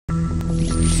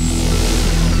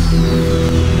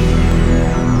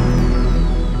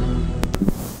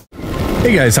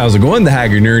Hey guys, how's it going?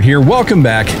 TheHaggardNerd here. Welcome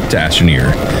back to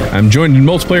Astroneer. I'm joined in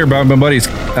multiplayer by my buddies.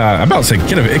 I'm about to say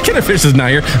Kennafish is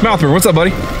not here. Mouthmer, what's up,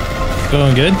 buddy?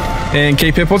 Going good. And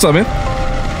K-Pip, what's up, man?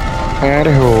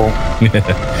 Hello.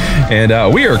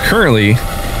 And we are currently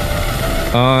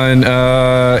on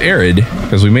Arid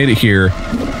because we made it here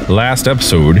last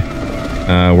episode.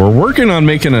 We're working on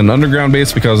making an underground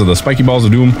base because of the spiky balls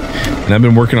of doom, and I've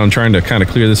been working on trying to kind of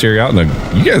clear this area out. And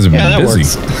you guys have been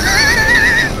busy.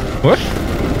 What?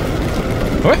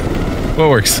 What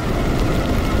works?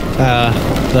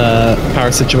 The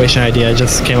power situation idea I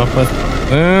just came up with.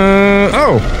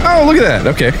 Oh, look at that.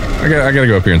 Okay, I gotta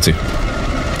go up here and see.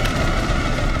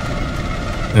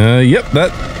 Yep,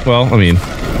 well, I mean,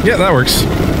 yeah, that works.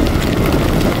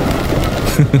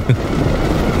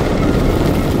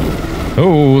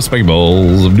 Oh, spiky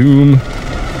balls of doom.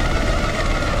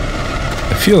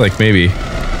 I feel like maybe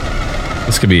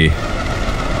this could be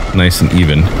nice and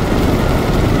even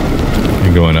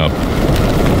and going up.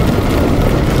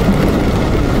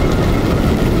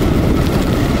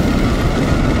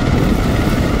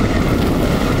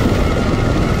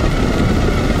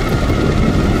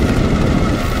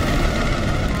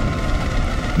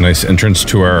 Nice entrance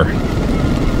to our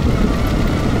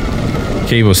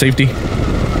cave of safety.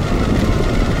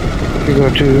 If you go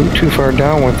too far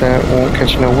down with that, it won't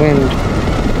catch no wind.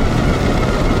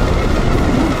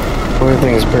 Boy,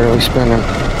 everything is barely spinning.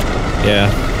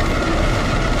 Yeah.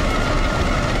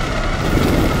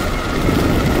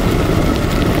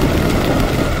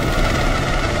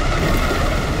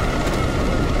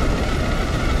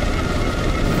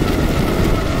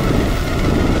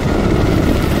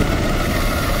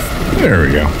 There we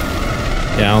go.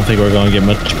 Yeah, I don't think we're going to get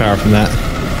much power from that.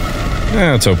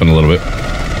 Yeah, it's open a little bit.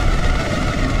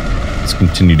 Let's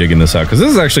continue digging this out, because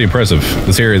this is actually impressive,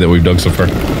 this area that we've dug so far.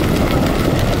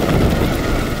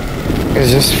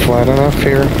 Is this flat enough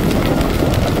here?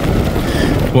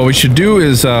 What we should do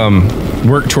is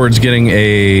work towards getting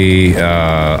a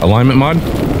alignment mod,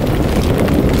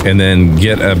 and then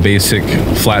get a basic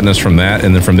flatness from that,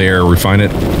 and then from there refine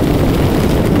it.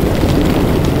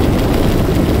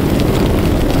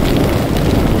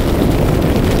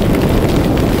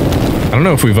 I don't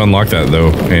know if we've unlocked that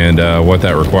though, and what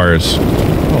that requires.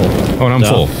 Oh, and I'm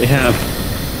full. We have.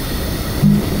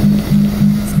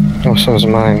 Oh, so is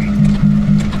mine.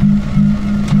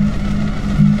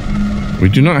 We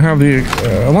do not have the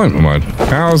alignment mod.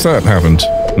 How has that happened?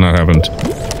 Not happened.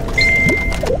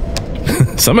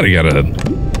 Somebody got a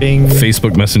Bing.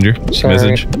 Facebook Messenger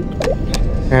message.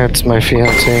 That's my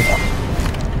fiance.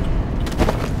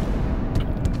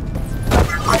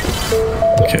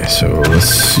 Okay, so let's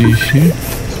see here.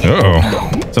 Uh-oh.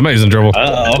 Somebody's in trouble.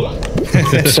 Uh-oh.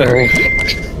 Sorry.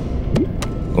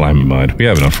 Alignment mod. We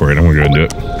have enough for it. I'm gonna go ahead and do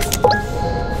it.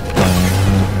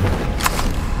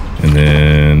 And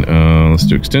then let's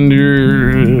do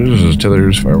extenders,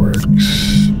 tethers, fireworks.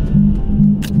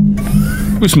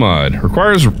 Boost mod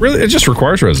requires it just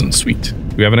requires resin. Sweet.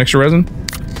 Do we have an extra resin?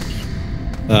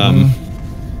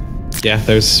 Yeah,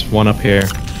 there's one up here.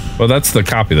 Well, that's the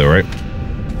copy though, right?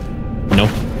 Nope.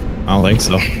 I don't think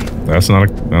so. That's not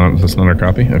our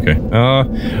copy. Okay.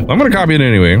 I'm gonna copy it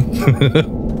anyway.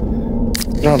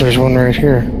 No, there's one right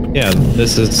here. Yeah,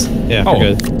 this is. Yeah,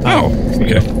 we're good.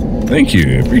 Okay. Thank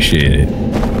you. Appreciate it.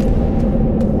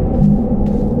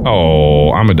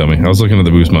 Oh, I'm a dummy. I was looking at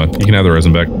the boost mod. You can have the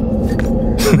resin back.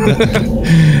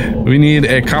 We need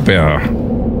a copy.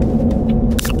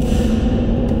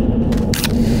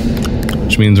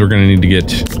 Which means we're going to need to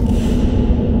get...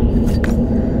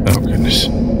 Oh, goodness.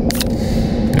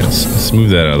 Yeah, let's move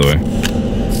that out of the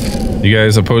way. You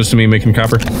guys opposed to me making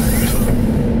copper?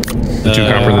 The 2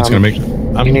 copper that's going to make...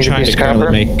 I'm trying to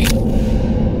currently make...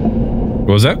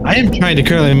 What was that? I am trying to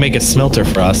currently make a smelter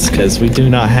for us, because we do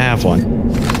not have one.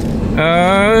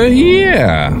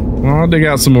 Yeah. Well, I'll dig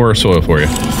out some more soil for you.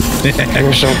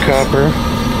 Here's some copper.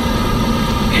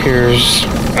 Here's...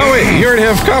 Oh, wait, you already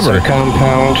have copper.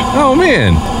 Compound. Oh,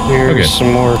 man. Here's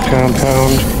some more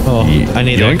compound. Oh, I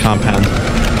need a compound.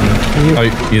 Oh,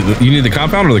 you need the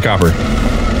compound or the copper?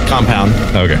 Compound.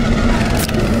 Okay.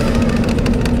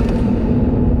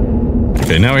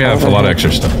 Okay, now we have a lot of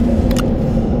extra stuff.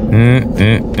 Okay,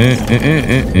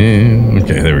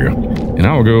 there we go. And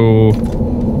I will go...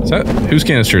 Is that... Whose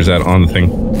canister is that on the thing?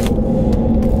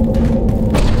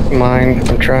 Mine.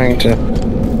 I'm trying to...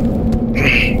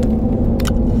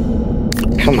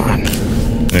 Come on.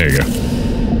 There you go.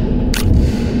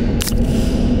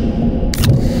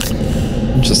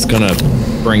 I'm just gonna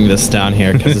bring this down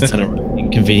here because it's in an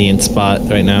inconvenient spot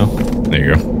right now. There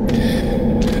you go.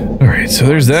 All right, so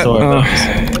there's that.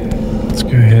 Let's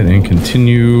Go ahead and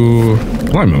continue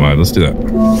alignment mod. Let's do that.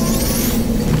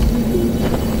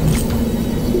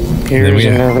 Here's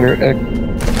another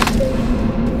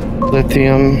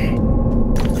lithium.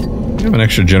 I have an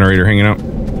extra generator hanging out.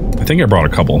 I think I brought a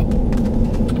couple.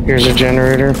 Here's a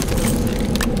generator.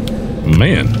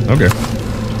 Man, okay.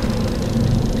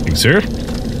 You serious?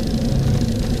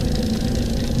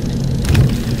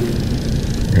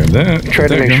 Grab that. Tried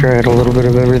to make sure I had a little bit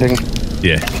of everything.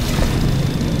 Yeah.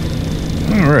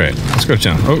 All right, let's go to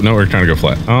town. Oh no, we're trying to go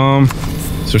flat.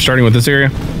 So starting with this area.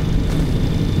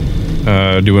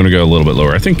 Do we want to go a little bit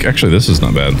lower? I think actually this is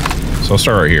not bad. So I'll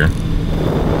start right here.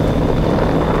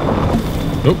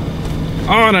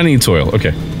 Oh, and I need soil.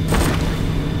 Okay.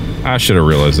 I should have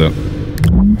realized that.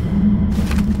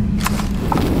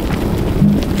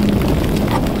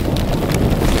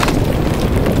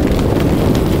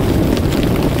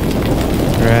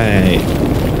 Right.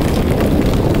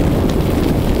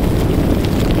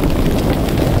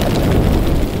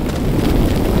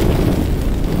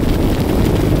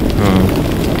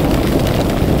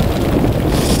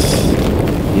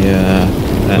 Yeah,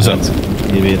 that's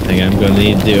gonna be a thing I'm gonna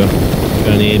need to do. I'm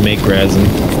gonna need to make resin.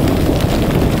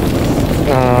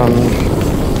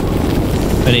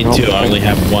 I need two. I only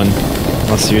have one.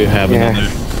 Unless you have another.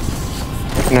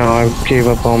 No, I gave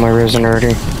up all my resin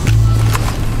already.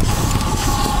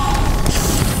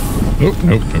 Nope,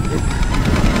 nope, nope, nope.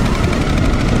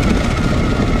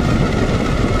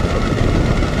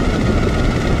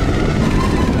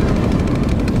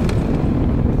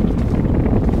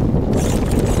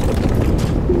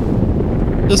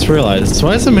 Just realized,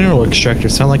 why does a mineral extractor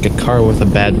sound like a car with a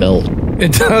bad belt?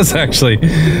 It does actually.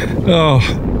 Oh,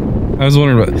 I was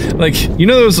wondering about, like, you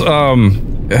know those,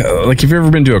 like, have you ever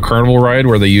been to a carnival ride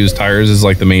where they use tires as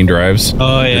like the main drives?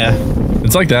 Oh yeah.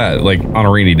 It's like that, like on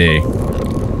a rainy day.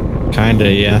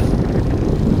 Kinda, yeah.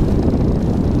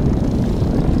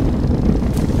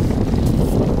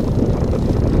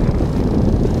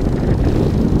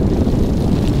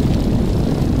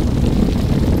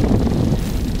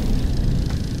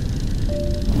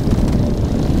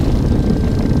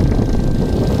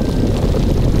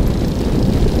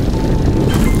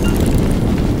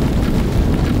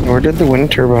 Where did the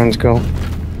wind turbines go?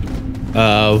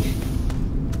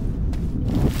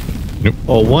 Nope.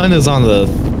 Well, one is on the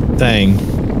thing.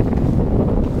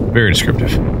 Very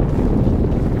descriptive.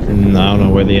 And I don't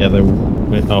know where the other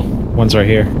went. Oh, one's right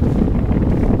here.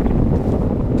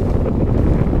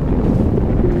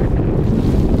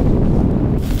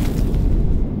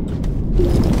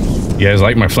 You guys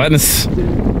like my flatness?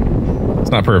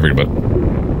 It's not perfect, but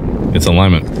it's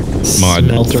alignment mod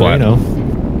flat.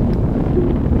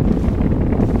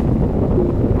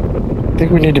 I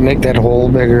think we need to make that hole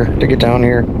bigger to get down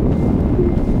here.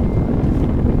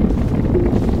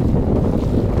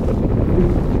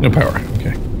 No power.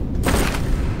 Okay.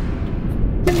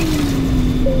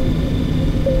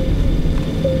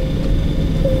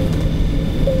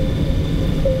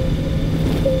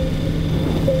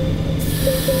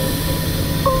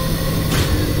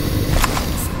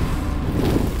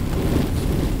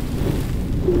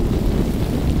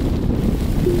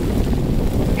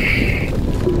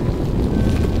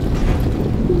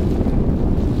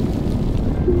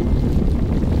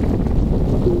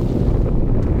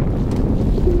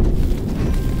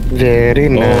 Very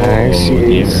nice.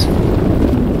 Yes.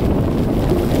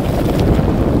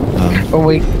 Oh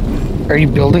wait, are you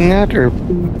building that or?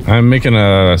 I'm making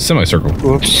a semicircle.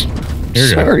 Whoops. Here you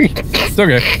Sorry. go. It's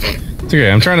okay. It's okay.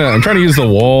 I'm trying to use the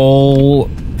wall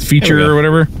feature or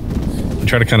whatever. And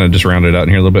try to kind of just round it out in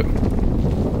here a little bit.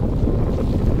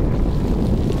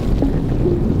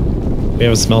 We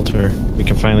have a smelter. We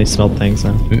can finally smelt things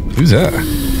now. Who's that?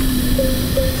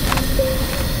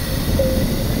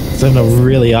 It's in a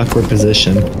really awkward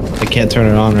position. I can't turn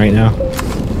it on right now.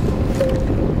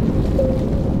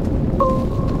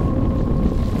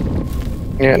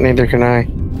 Yeah, neither can I.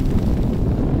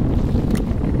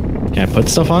 Can I put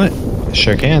stuff on it?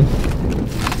 Sure can.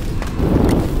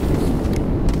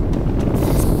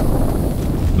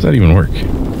 Does that even work?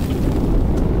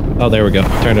 Oh, there we go.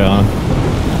 Turned it on.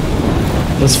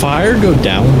 Does fire go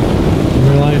down in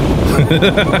real life?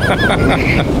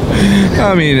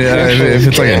 I mean, if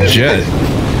it's like a jet.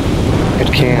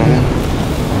 It can,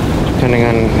 depending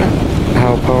on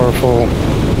how powerful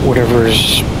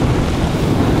whatever's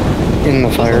in the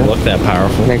fire. Doesn't look that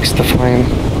powerful. Makes the flame.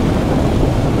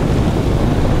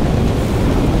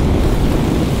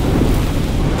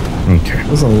 Okay.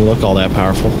 Doesn't look all that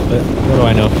powerful, but what do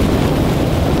I know?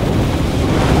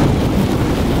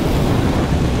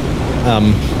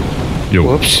 Yo.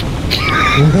 Whoops.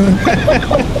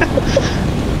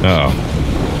 Oh.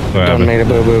 What Done happened? made a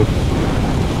boo-boo.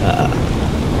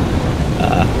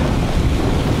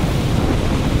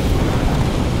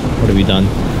 What have we done?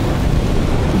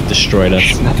 You've destroyed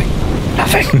us. Nothing.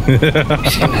 Nothing. You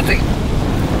see nothing.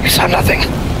 You saw nothing.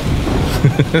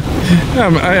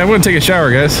 I'm going to take a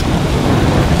shower, guys.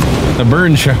 A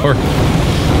burn shower.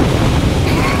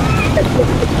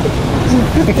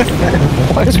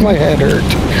 Why does my head hurt?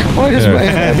 Why does my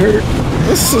head hurt?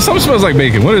 Something smells like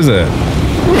bacon. What is that?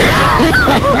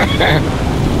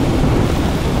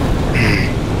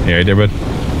 Yeah, right there, bud.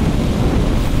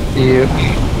 Yep.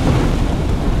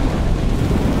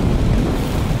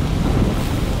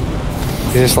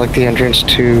 Is this like the entrance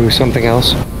to something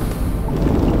else?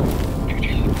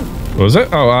 What was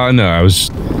that? Oh, no,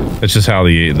 that's just how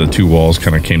the two walls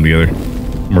kind of came together.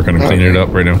 We're kind of cleaning it up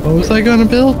right now. What was I gonna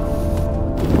build?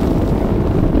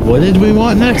 What did we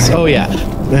want next? Oh yeah,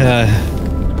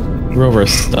 rover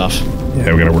stuff.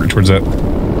 Yeah, we gotta work towards that.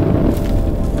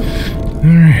 All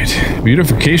right,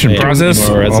 beautification process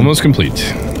almost complete.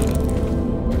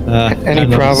 Any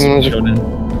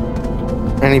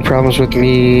problems with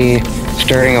me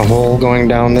starting a hole going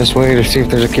down this way to see if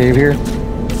there's a cave here?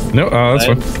 No, that's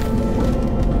fine.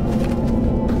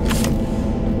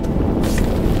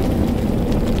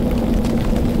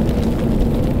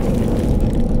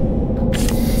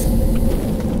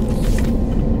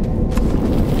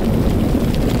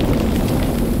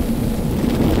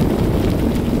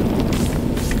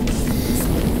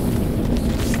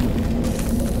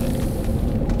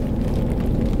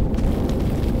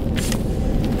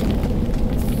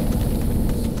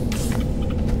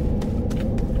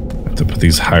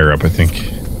 These higher up, I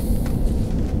think.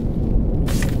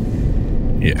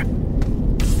 Yeah.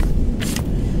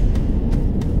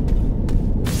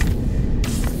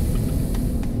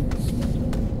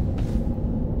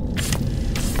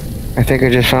 I think I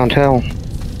just found hell.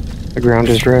 The ground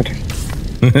is red.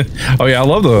 Oh yeah, I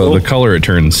love the color it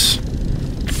turns.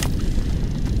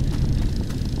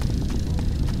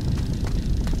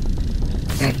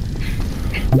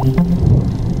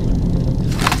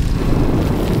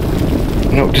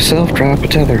 Note to self, drop a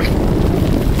tether.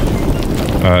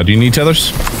 Do you need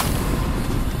tethers?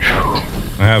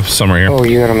 I have some right here. Oh,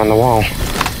 you got them on the wall.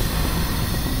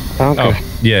 Okay. Oh,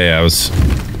 yeah, I was...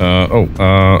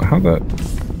 how'd that...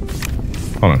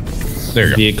 Hold on. There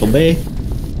you go. Vehicle bay.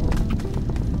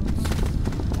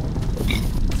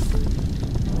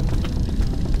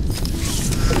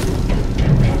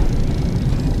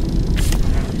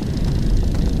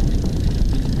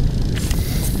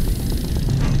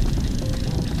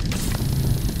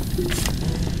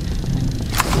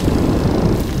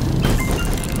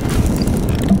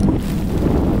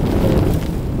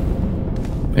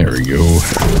 There we go.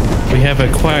 We have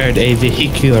acquired a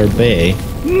vehicular bay.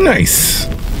 Nice.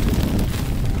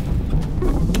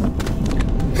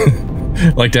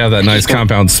 Like to have that nice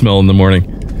compound smell in the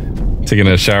morning. Taking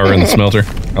a shower in the smelter.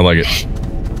 I like it.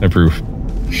 I approve.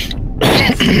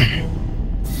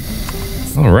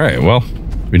 All right. Well,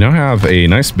 we now have a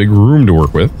nice big room to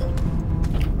work with.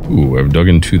 Ooh, I've dug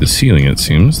into the ceiling, it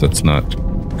seems. That's not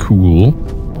cool.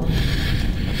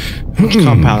 Which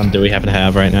compound do we happen to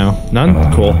have right now? None?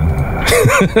 Cool.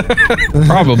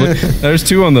 Probably. There's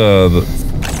two on the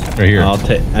right here. I'll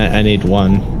take. I need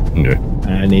one. Okay.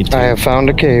 I need two. I have found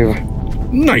a cave.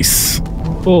 Nice.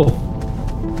 Cool.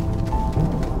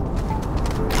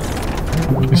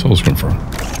 Where these holes come from?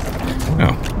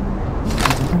 Oh.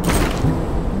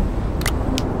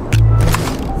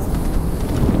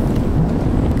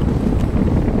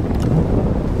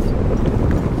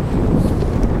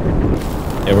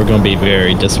 Yeah, we're gonna be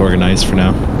very disorganized for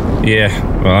now. Yeah.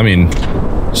 Well, I mean,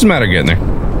 just a matter of getting there.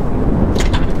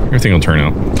 Everything will turn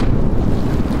out.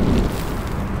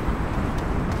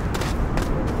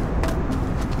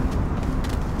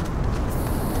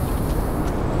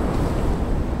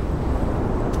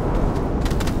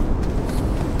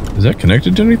 Is that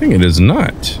connected to anything? It is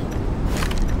not.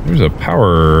 There's a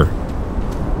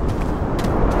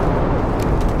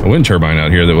wind turbine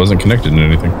out here that wasn't connected to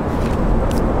anything.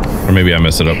 Or maybe I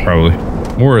messed it up, probably.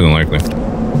 More than likely.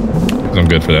 'Cause I'm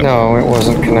good for that. No, it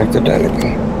wasn't connected to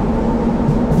anything.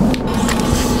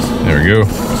 There we go.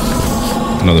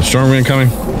 Another storm wind coming.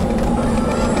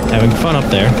 Having fun up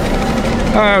there.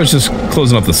 I was just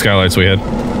closing up the skylights we had.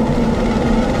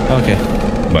 Okay.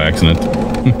 By accident.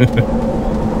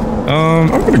 I'm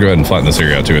gonna go ahead and flatten this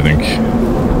area out too, I think.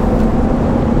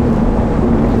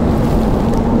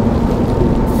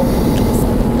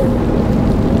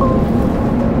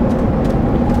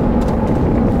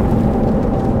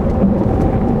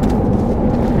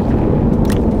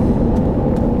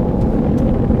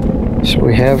 So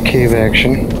we have cave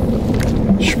action.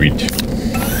 Sweet.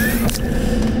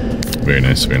 Very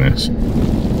nice, very nice.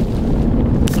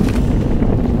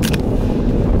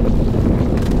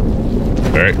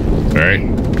 Alright, alright.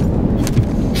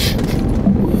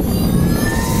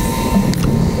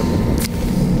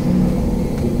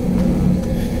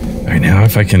 Alright, now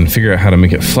if I can figure out how to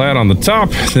make it flat on the top,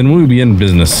 then we'll be in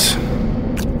business.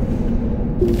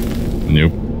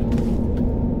 Nope.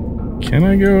 Can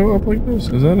I go up like this?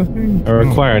 Is that a thing? I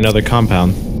require another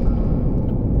compound.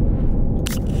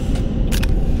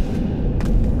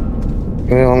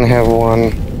 We only have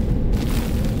one.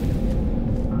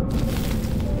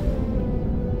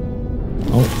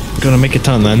 Oh, gonna make a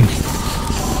ton then.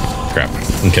 Crap.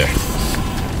 Okay.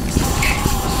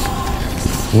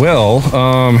 Well,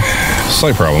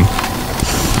 slight problem.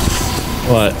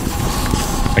 What?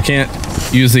 I can't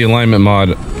use the alignment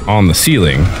mod on the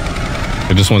ceiling.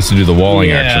 It just wants to do the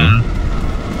walling action.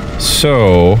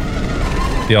 So,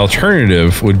 the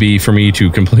alternative would be for me to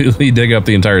completely dig up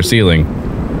the entire ceiling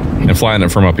and flatten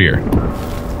it from up here.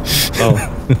 Oh.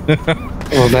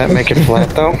 Will that make it flat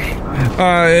though?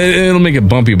 It'll make it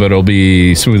bumpy, but it'll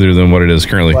be smoother than what it is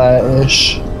currently.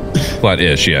 Flat-ish.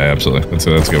 Flat-ish, yeah, absolutely. That's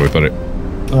a good way to put it.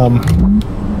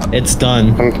 It's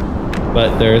done,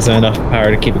 but there isn't enough power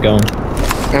to keep it going.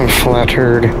 I'm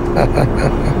flattered.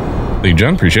 Thank you,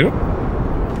 John. Appreciate it.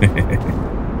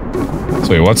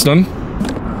 So, wait, what's done?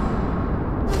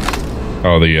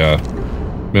 Oh, the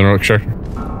mineral extractor?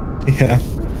 Yeah.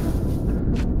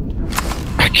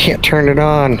 I can't turn it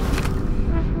on.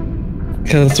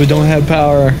 Because we don't have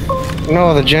power.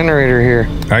 No, the generator here.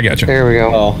 I got you. There we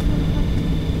go. Oh.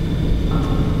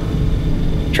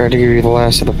 Tried to give you the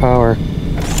last of the power.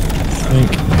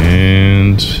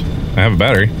 And I have a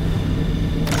battery.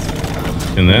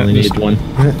 And that only need one.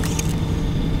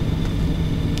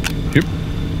 Yep. A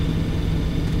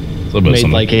little bit of Made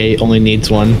something. like 8, only needs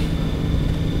one.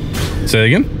 Say it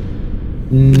again?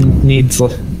 Needs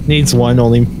one,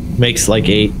 only makes like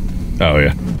 8. Oh,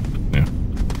 yeah. Yeah.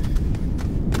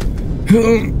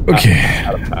 Okay.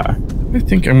 I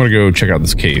think I'm gonna go check out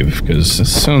this cave because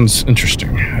this sounds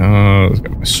interesting. I've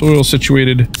got my soil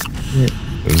situated.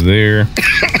 Goes there.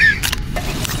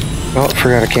 Oh,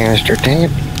 forgot a canister. Dang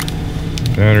it.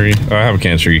 Battery. Oh, I have a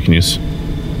canister you can use.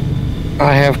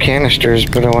 I have canisters,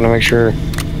 but I want to make sure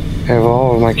I have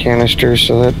all of my canisters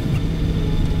so that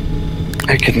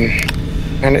I can...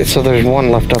 And so there's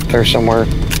one left up there somewhere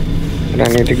that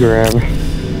I need to grab.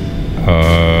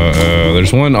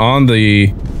 There's one on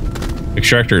the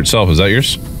extractor itself. Is that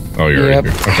yours? Oh, you're right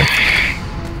here.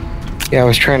 Okay. Yeah, I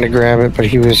was trying to grab it, but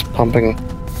he was pumping.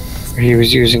 He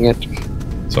was using it.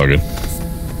 It's all good.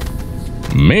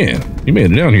 Man, you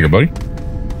made it down here, buddy.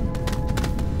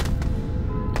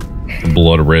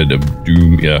 Blood red of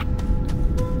doom. Yeah.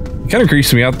 It kind of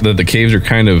creeps me out that the caves are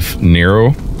kind of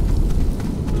narrow.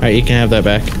 Alright, you can have that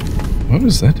back. What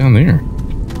is that down there?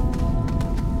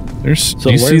 There's. So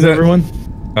do you see where's that? everyone?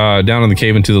 Down in the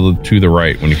cave and to the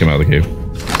right when you come out of the cave.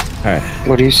 Alright.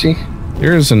 What do you see?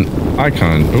 There's an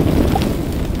icon. Oh.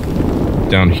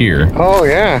 Down here. Oh,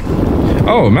 yeah.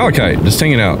 Oh, malachite, just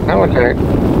hanging out. Okay.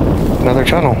 Another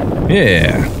tunnel.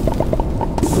 Yeah.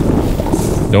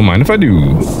 Don't mind if I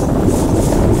do.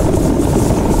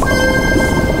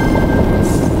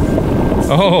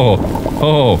 Oh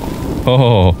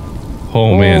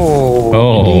man.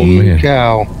 Oh man.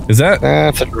 Cow. Is that?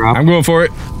 That's a drop. I'm going for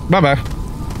it. Bye bye.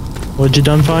 What'd you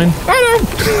done find? Did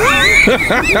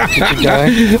you die?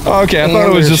 Okay, I thought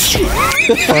it was just.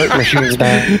 Fart machines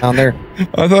down there.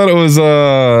 I thought it was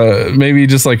maybe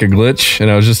just like a glitch, and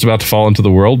I was just about to fall into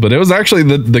the world, but it was actually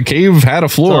the cave had a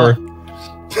floor.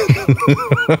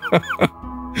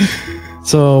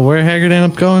 So where Haggard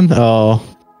end up going? Oh.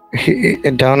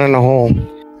 Down in a hole.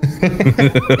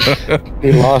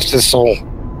 He lost his soul.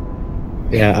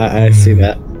 Yeah, I see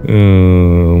that.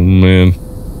 Oh man.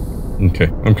 Okay,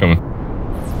 I'm coming.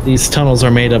 These tunnels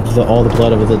are made of all the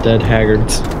blood of the dead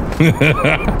Haggards.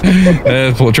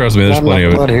 Trust me, there's Not plenty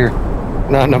of enough blood it. here.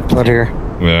 Not enough blood here.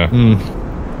 Yeah.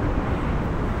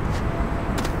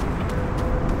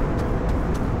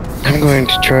 I'm going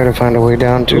to try to find a way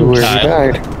down to where he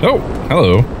died. Oh,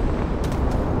 hello.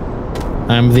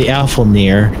 I'm the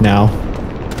Astroneer now.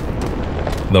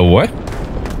 The what?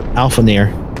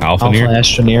 Astroneer. Alphaneer?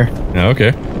 Astroneer. Oh,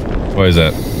 okay. Why is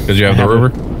that? Because you have the rover?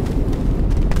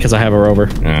 Because I have a rover.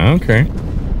 Oh, okay.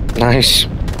 Nice.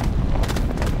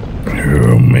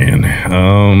 Oh man.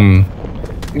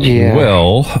 Yeah.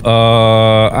 Well,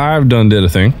 I've did a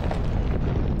thing.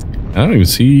 I don't even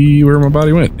see where my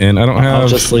body went, and I don't have. I'll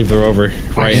just leave the rover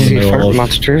right in the middle fart of.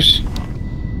 monsters.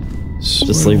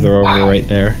 Just leave the rover right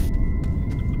there.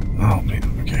 Oh man.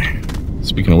 Okay.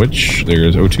 speaking of which,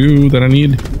 there's O2 that I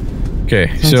need. Okay,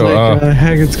 Sounds so like,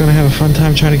 Haggard's gonna have a fun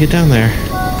time trying to get down there.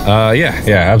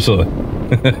 yeah, absolutely.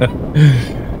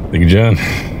 Thank you, John.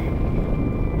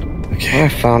 Okay. I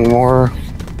found more.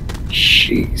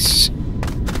 Jeez.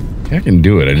 I can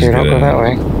do it. I just Here, don't go that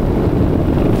way.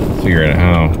 figure out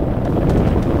how.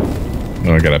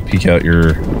 Oh, I gotta peek out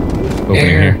your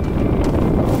opening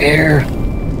here.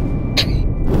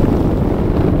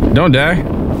 Don't die.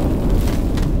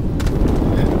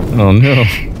 Oh no.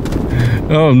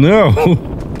 Oh no.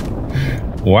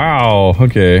 Wow.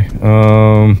 Okay.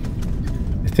 I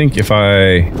think if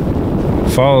I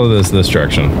follow this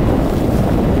direction,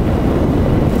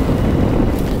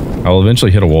 I'll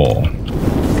eventually hit a wall.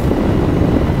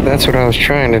 That's what I was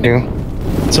trying to do.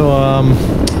 So, I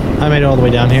made it all the way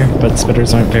down here, but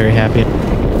spitters aren't very happy.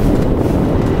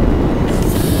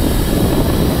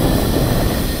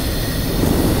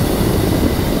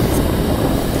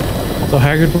 So,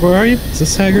 Haggard, where are you? Is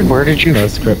this Haggard? Where did you? No,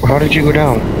 it's Grip. How did you go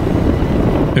down?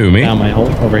 Who, me? Down my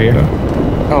hole, over here.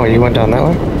 Oh, you went down that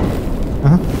way?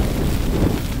 Uh-huh.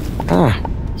 Ah.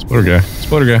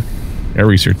 Splitter guy. Got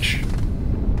research.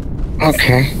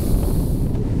 Okay.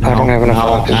 I don't have enough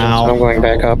oxygen, so I'm going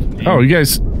back up. Oh, you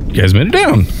guys made it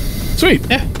down. Sweet.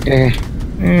 Yeah. Yeah.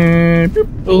 Boop.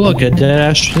 Oh, look, a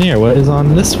dead Astroneer. What is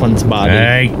on this one's body?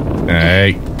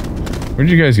 Hey. Where'd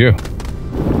you guys go?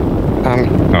 I'm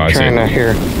trying to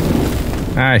hear.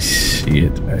 I see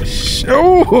it.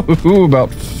 Oh,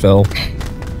 about fell.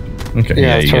 Okay.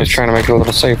 Yeah, that's why I was trying to make it a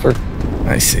little safer.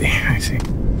 I see.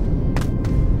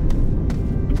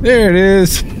 There it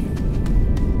is.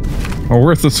 A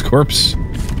worthless corpse.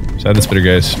 Beside the spitter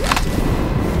guys.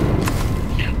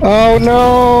 Oh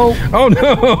no! Oh no!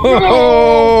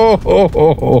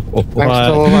 I'm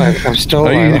still alive. I'm still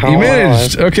alive. You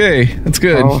managed. Okay, that's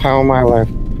good. How am I alive?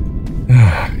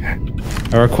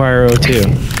 I require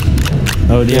O2.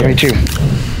 Oh dear. Yeah, me too.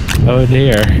 Oh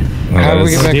dear. How do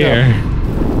we get back dear. up?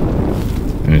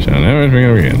 Finish on that. Bring it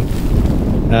over again.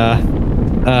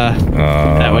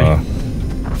 That way.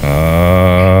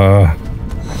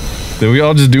 Did we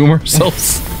all just doom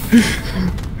ourselves?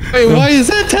 Wait, why does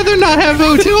that tether not have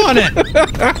O2 on it?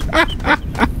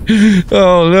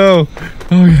 Oh no!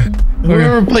 Oh yeah.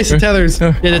 Whoever replaced the tethers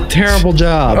did a terrible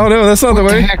job. Oh no, that's not the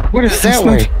way. Heck? What is that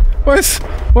way? Why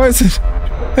is it?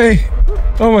 Hey!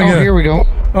 Oh my god! Here we go.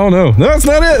 Oh no! No, that's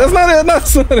not it! That's not it!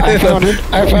 That's not it!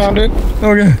 I found it.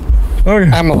 Okay.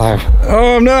 I'm alive.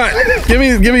 Oh, I'm not. Give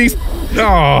me.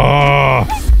 Oh,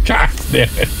 god damn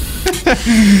it.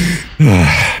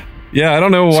 Yeah, I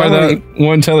don't know why that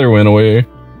one tether went away.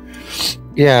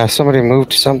 Yeah, somebody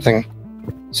moved something.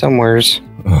 Somewheres.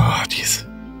 Oh, jeez.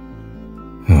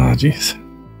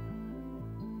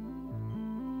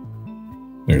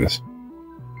 There it is.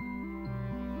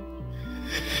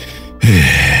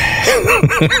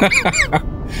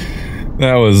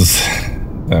 That was.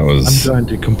 I'm going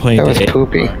to complain. That was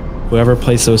poopy. Whoever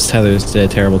placed those tethers did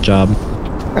a terrible job.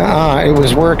 It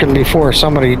was working before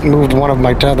somebody moved one of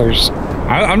my tethers.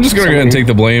 I'm just going to go ahead and take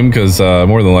the blame because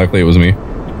more than likely it was me.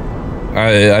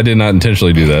 I did not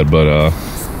intentionally do that, but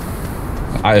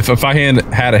if I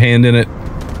had a hand in it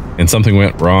and something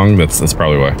went wrong, that's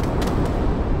probably why.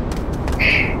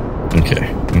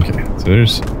 Okay. So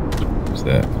there's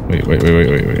that. Wait.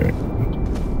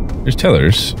 There's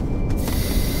tethers.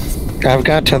 I've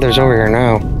got tethers over here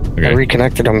now. Okay. I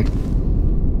reconnected them.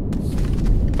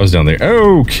 I was down there.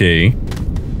 Okay.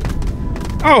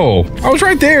 Oh, I was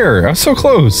right there. I was so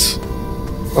close.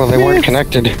 Oh, they weren't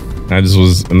connected. I just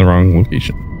was in the wrong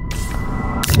location.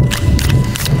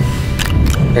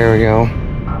 There we go.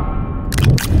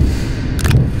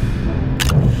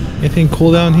 Anything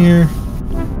cool down here?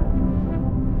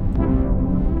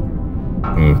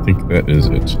 I think that is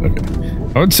it. Okay.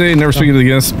 I would say never speak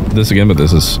against this again, but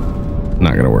this is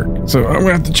not going to work. So I'm going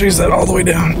to have to chase that all the way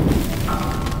down.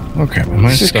 Okay.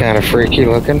 This is kind of freaky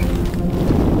looking.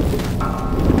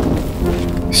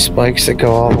 Spikes that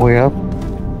go all the way up.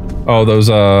 Oh, those,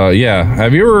 yeah.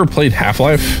 Have you ever played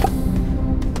Half-Life?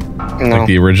 No. Like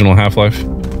the original Half-Life?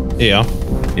 Yeah.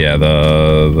 Yeah,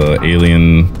 the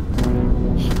alien...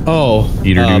 Oh.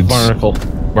 Eater dudes. Barnacle.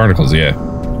 Barnacles, yeah.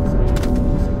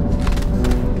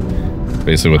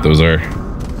 Basically what those are.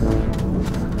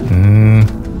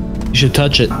 You should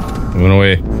touch it. It went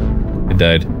away. It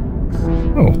died.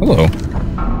 Oh, hello.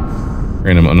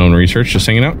 Random unknown research just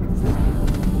hanging out.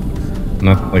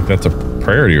 Not like that's a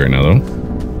priority right now, though.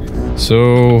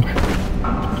 So,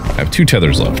 I have 2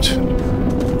 tethers left.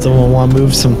 Someone want to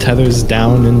move some tethers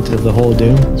down into the hole of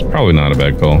doom? It's probably not a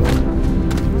bad call.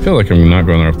 I feel like I'm not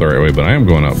going up the right way, but I am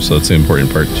going up, so that's the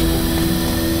important part.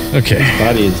 Okay. Whose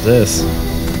body is this?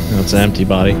 No, it's an empty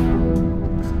body.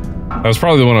 That was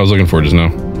probably the one I was looking for just now.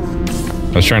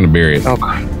 I was trying to bury it. Oh,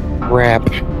 crap.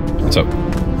 What's up?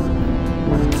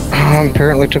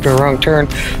 Apparently took a wrong turn.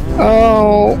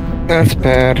 Oh, that's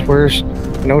bad. Where's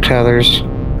no tethers?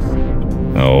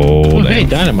 Oh, Hey,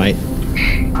 dynamite.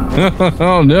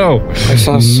 Oh, no. I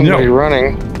saw somebody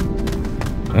running.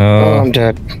 Oh, I'm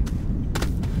dead.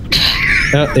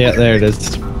 Oh, yeah, there it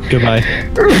is. Goodbye.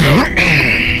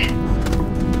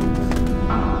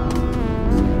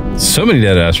 So many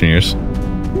dead Astroneers.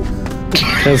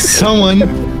 Because someone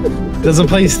doesn't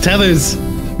place tethers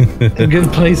in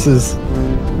good places.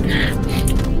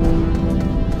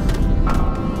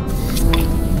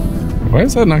 Why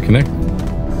is that not connected?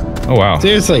 Oh, wow.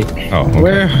 Seriously. Oh, okay.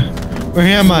 Where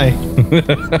am I?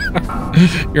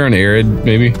 You're on Arid,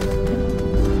 maybe?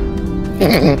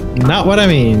 Not what I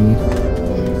mean.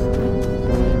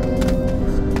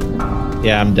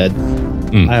 Yeah, I'm dead.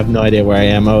 I have no idea where I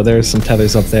am. Oh, there's some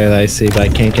tethers up there that I see, but I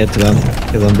can't get to them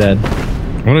because I'm dead.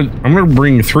 I'm gonna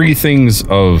bring 3 things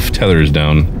of tethers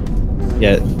down.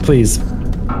 Yeah, please.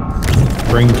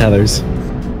 Bring tethers.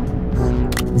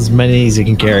 As many as you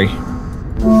can carry.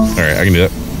 Alright, I can do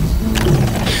that.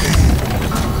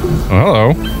 Oh,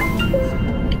 hello.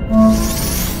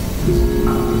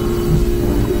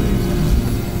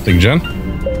 Thank you, Jen.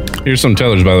 Here's some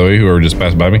tethers, by the way, who are just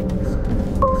passed by me.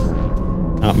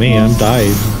 Not me, I'm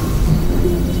died.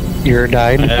 You're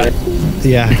died?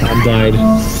 Yeah, I'm died.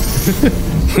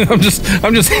 I'm just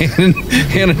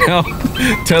handing out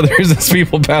tethers as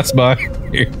people pass by.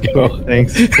 Here you go. Oh,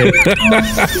 thanks.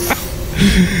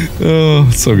 Oh,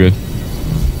 it's so good.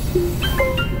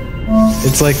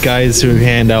 It's like guys who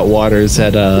hand out waters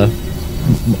at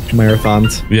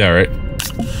marathons. Yeah, right.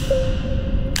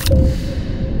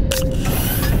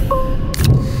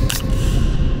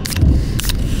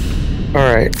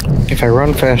 Alright. If I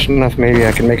run fast enough, maybe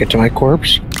I can make it to my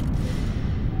corpse.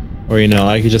 Or, you know,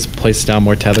 I could just place down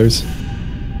more tethers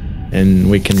and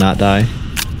we cannot die.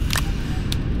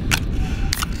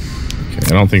 Okay,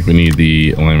 I don't think we need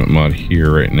the alignment mod here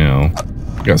right now.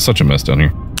 We got such a mess down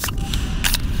here.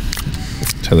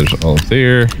 Tethers all up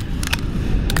there.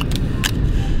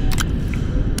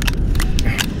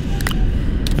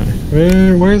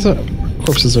 Where's the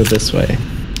corpses are this way?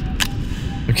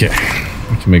 Okay,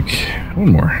 we can make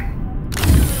one more.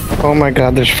 Oh my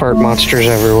god, there's fart monsters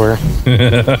everywhere.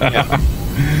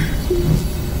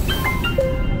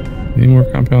 Any more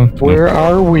compound? Where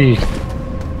are we?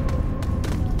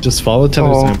 Just follow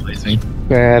tethers I'm placing.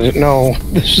 Bad. No,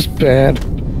 this is bad.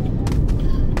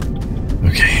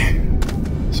 Okay.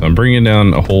 So I'm bringing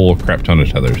down a whole crap ton of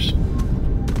tethers.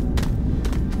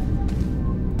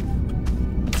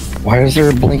 Why is there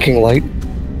a blinking light?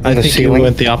 I think you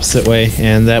went the opposite way,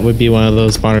 and that would be one of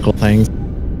those barnacle things.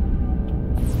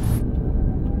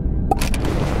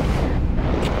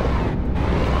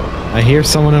 I hear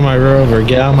someone in my rover.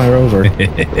 Get out of my rover.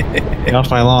 Get off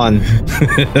my lawn.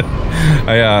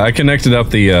 I connected up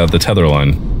the tether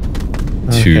line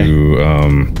to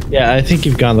Yeah, I think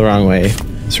you've gone the wrong way.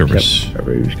 service. Yep,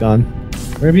 wherever you've gone.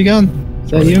 Where have you gone?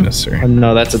 Is that you? Necessary. Oh,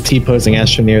 no, that's a T-posing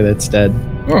Astroneer that's dead.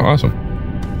 Oh, awesome.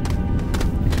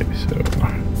 Okay, so.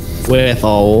 With a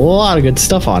lot of good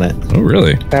stuff on it. Oh,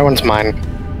 really? That one's mine.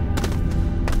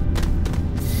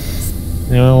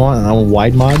 You know, want a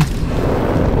wide mod?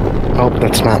 Oh,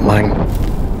 that's not mine.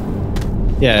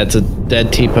 Yeah, it's a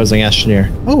dead T-posing Astroneer.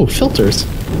 Oh, filters.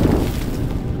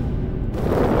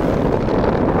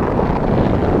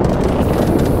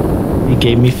 He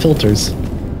gave me filters.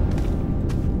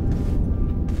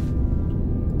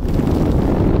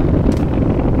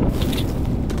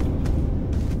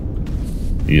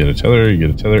 You get a tether, you get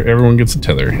a tether. Everyone gets a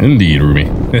tether. Indeed, Ruby.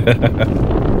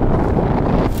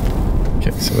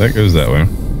 Okay, so that goes that way.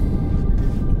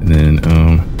 And then,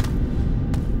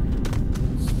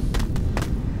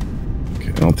 okay,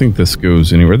 I don't think this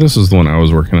goes anywhere. This is the one I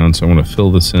was working on, so I want to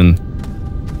fill this in.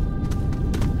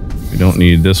 We don't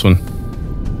need this one.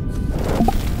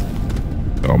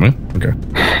 Oh, man. Okay.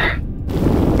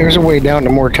 There's a way down to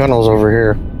more tunnels over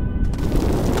here.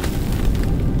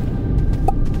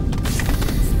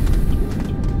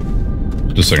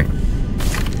 Just a second.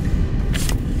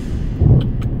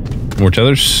 More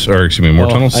tethers? Or, excuse me, more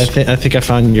tunnels? I think I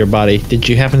found your body. Did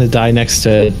you happen to die next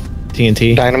to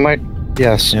TNT? Dynamite?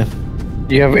 Yes. Yeah.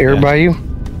 Do you have air by you?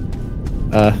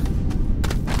 Oh,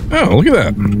 look at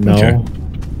that. No. Okay.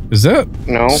 Is that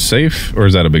No. safe, or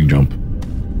is that a big jump?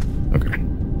 Okay.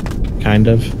 Kind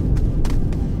of.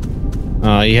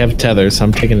 You have tethers, so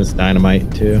I'm taking this dynamite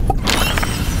too.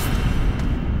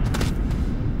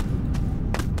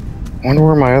 I wonder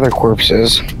where my other corpse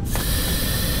is.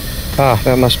 Ah,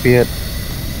 that must be it.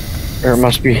 Or it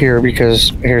must be here because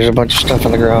here's a bunch of stuff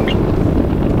on the ground.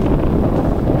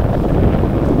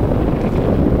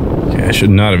 Okay, I should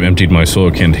not have emptied my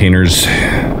soil containers.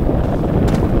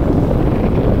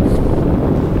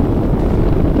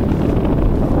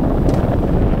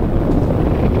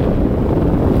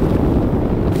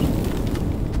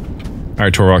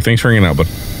 Alright, Torwalk, thanks for hanging out, bud.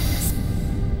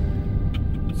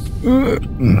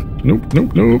 Nope.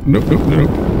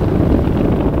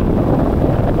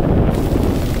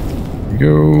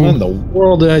 Go. What in the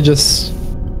world did I just...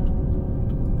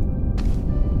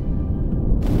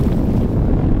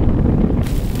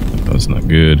 That's not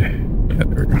good. Yeah,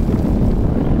 there we go.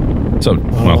 What's up?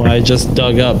 Oh, I just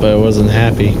dug up, but I wasn't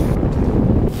happy.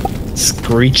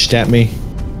 Screeched at me.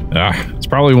 It's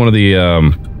probably one of the,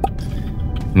 one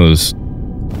of those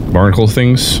barnacle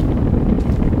things.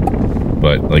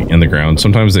 But, like, in the ground.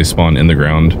 Sometimes they spawn in the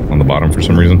ground on the bottom for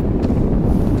some reason.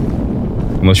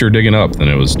 Unless you're digging up, then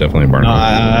it was definitely a barnacle.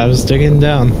 I was digging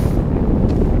down.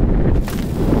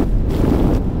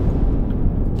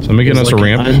 So I'm making us like a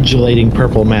ramp. An undulating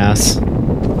purple mass.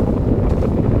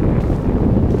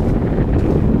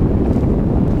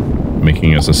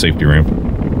 Making us a safety ramp.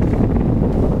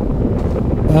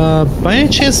 By any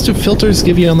chance, do filters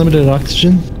give you unlimited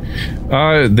oxygen?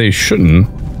 They shouldn't.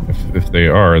 If they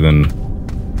are, then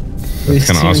that's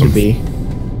kind of awesome. To be.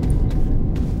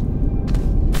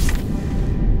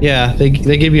 Yeah, they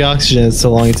give you oxygen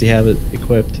so long as you have it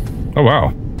equipped. Oh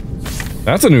wow,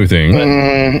 that's a new thing.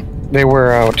 They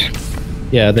wear out.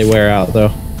 Yeah, they wear out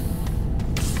though.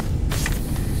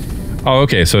 Oh,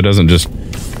 okay, so it doesn't just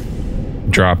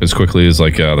drop as quickly as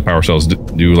like the power cells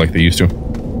do like they used to.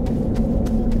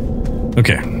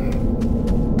 Okay.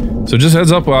 So just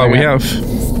heads up, we have...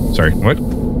 Sorry, what?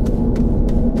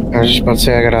 I was just about to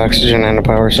say I got oxygen and a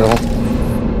power cell.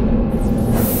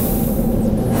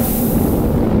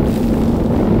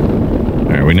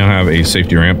 Alright, we now have a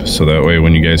safety ramp, so that way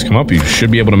when you guys come up, you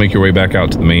should be able to make your way back out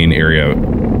to the main area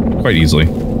quite easily.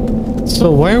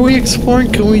 So why are we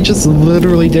exploring? Can we just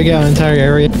literally dig out an entire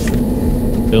area?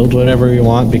 Build whatever we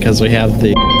want because we have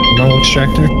the mineral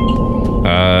extractor?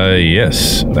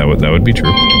 Yes, that would be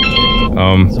true.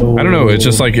 So, I don't know, it's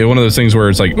just like one of those things where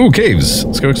it's like, ooh, caves,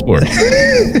 let's go explore.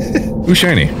 Ooh,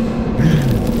 shiny.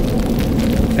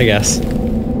 I guess.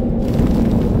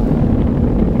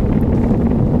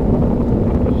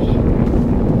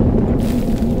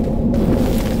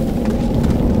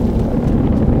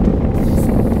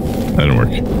 That didn't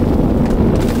work.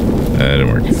 That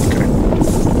didn't work, okay.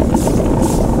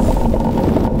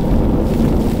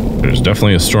 There's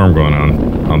definitely a storm going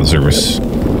on the surface.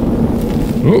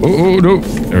 Oh, no.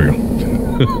 There we go.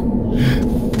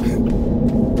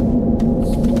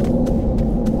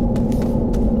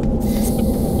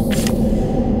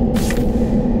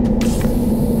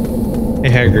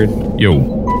 Hey, Haggard. Yo.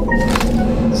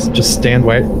 Just stand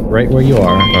right where you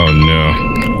are. Oh, no.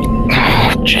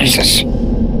 Oh, Jesus.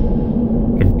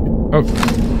 Oh,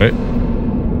 wait.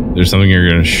 There's something you're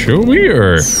going to show me,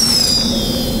 or...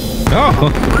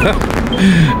 Oh.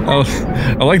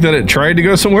 I like that it tried to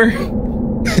go somewhere.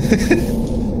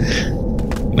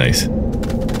 Nice.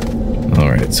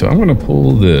 Alright, so I'm gonna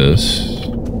pull this.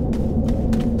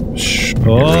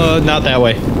 Oh, not that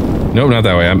way. Nope, not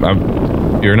that way.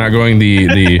 You're not going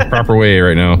the proper way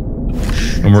right now.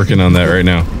 I'm working on that right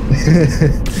now.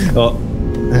 Oh.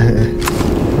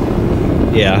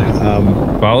 Yeah,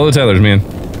 follow the tethers, man.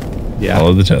 Yeah.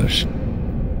 Follow the tethers.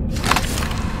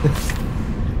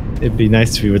 It'd be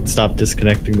nice if you would stop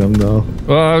disconnecting them, though.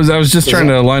 Well, I was just trying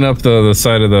to line up the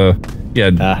side of the...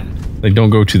 Yeah, like, don't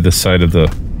go to the side of the...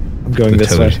 I'm going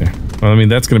this way. Here. Well, I mean,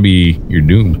 that's going to be your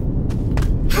doom.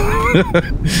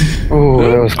 Oh,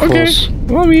 that was close. Okay.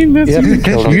 Well, I mean, that's... Yep,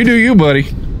 you do you, buddy.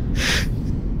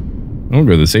 I'll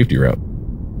go the safety route.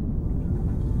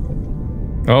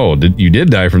 Oh, you did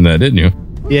die from that, didn't you?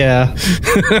 Yeah.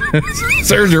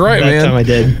 Serves you right, man. That time I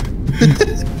did.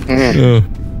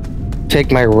 Take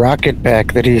my rocket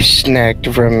back that he snagged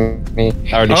from me.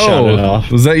 I already shot it off.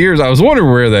 Was that yours? I was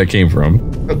wondering where that came from.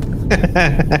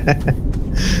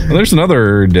 Well, there's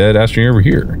another dead Astroneer over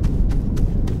here.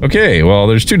 Okay, well,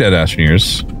 there's two dead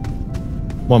Astroneers.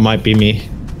 One might be me.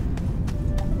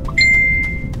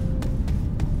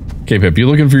 Okay, Pip, you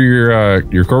looking for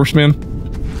your corpse, man?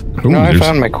 Ooh, No, I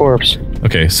found my corpse.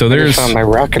 Okay, so I there's... just found my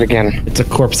rocket again. It's a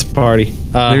corpse party.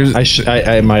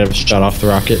 I might have shot off the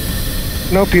rocket.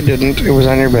 Nope, you didn't. It was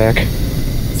on your back.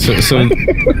 So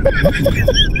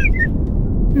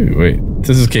Ooh, wait,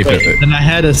 this is K-Pip. And I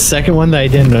had a second one that I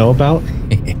didn't know about.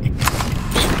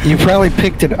 You probably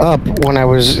picked it up when I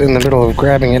was in the middle of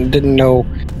grabbing it and didn't know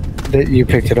that you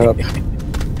picked it up.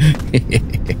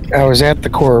 I was at the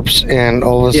corpse, and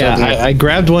all of a sudden... Yeah, I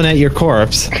grabbed one at your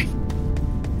corpse.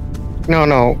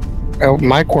 No.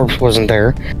 My corpse wasn't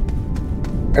there.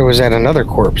 It was at another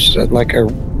corpse. Like a...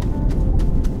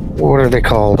 What are they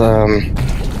called?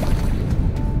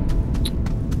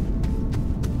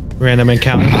 Random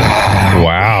encounter.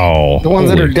 Wow. The ones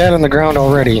that are dead on the ground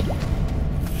already.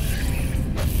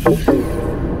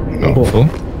 Oh, full.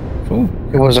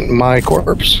 It wasn't my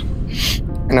corpse.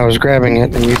 And I was grabbing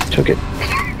it, and you took it.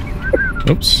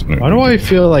 Oops. Why do I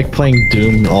feel like playing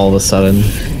Doom all of a sudden?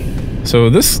 So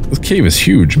this cave is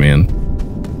huge, man.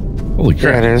 Holy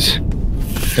crap. Yeah, it is.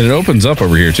 And it opens up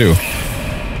over here, too.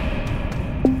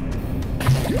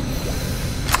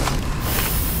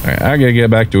 Alright, I gotta get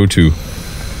back to O2.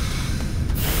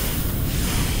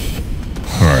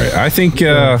 Alright, I think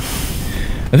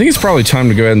it's probably time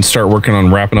to go ahead and start working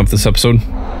on wrapping up this episode.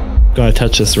 Gonna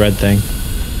touch this red thing.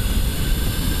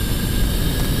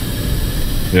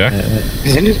 Yeah?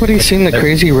 Has anybody seen the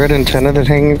crazy red antenna that's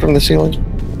hanging from the ceiling?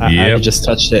 I just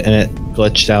touched it and it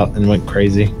glitched out and went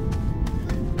crazy.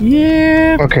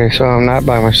 Yeah. Okay, so I'm not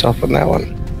by myself on that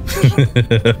one.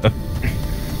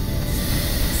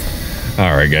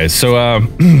 All right, guys. So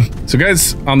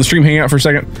guys, on the stream, hang out for a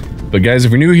second. But guys,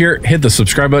 if you're new here, hit the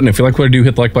subscribe button. If you like what I do,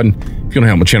 hit the like button. If you want to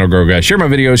help my channel grow, guys, share my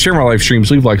videos, share my live streams,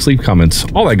 leave likes, leave comments,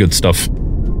 all that good stuff.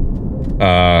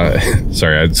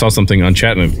 Sorry, I saw something on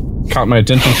chat and it caught my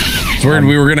attention. It's weird.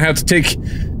 We were gonna have to take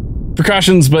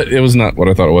precautions, but it was not what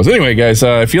I thought it was. Anyway, guys,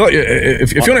 if you want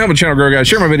to help my channel grow, guys,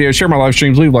 share my videos, share my live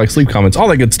streams, leave likes, leave comments, all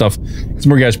that good stuff. As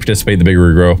more guys participate, the bigger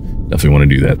we grow. Definitely want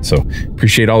to do that. So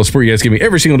appreciate all the support you guys give me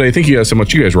every single day. Thank you guys so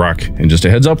much. You guys rock. And just a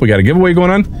heads up, we got a giveaway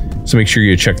going on, so make sure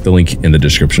you check the link in the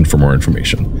description for more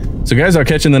information. So guys, I'll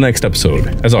catch you in the next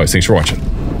episode. As always, thanks for watching.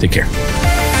 Take care.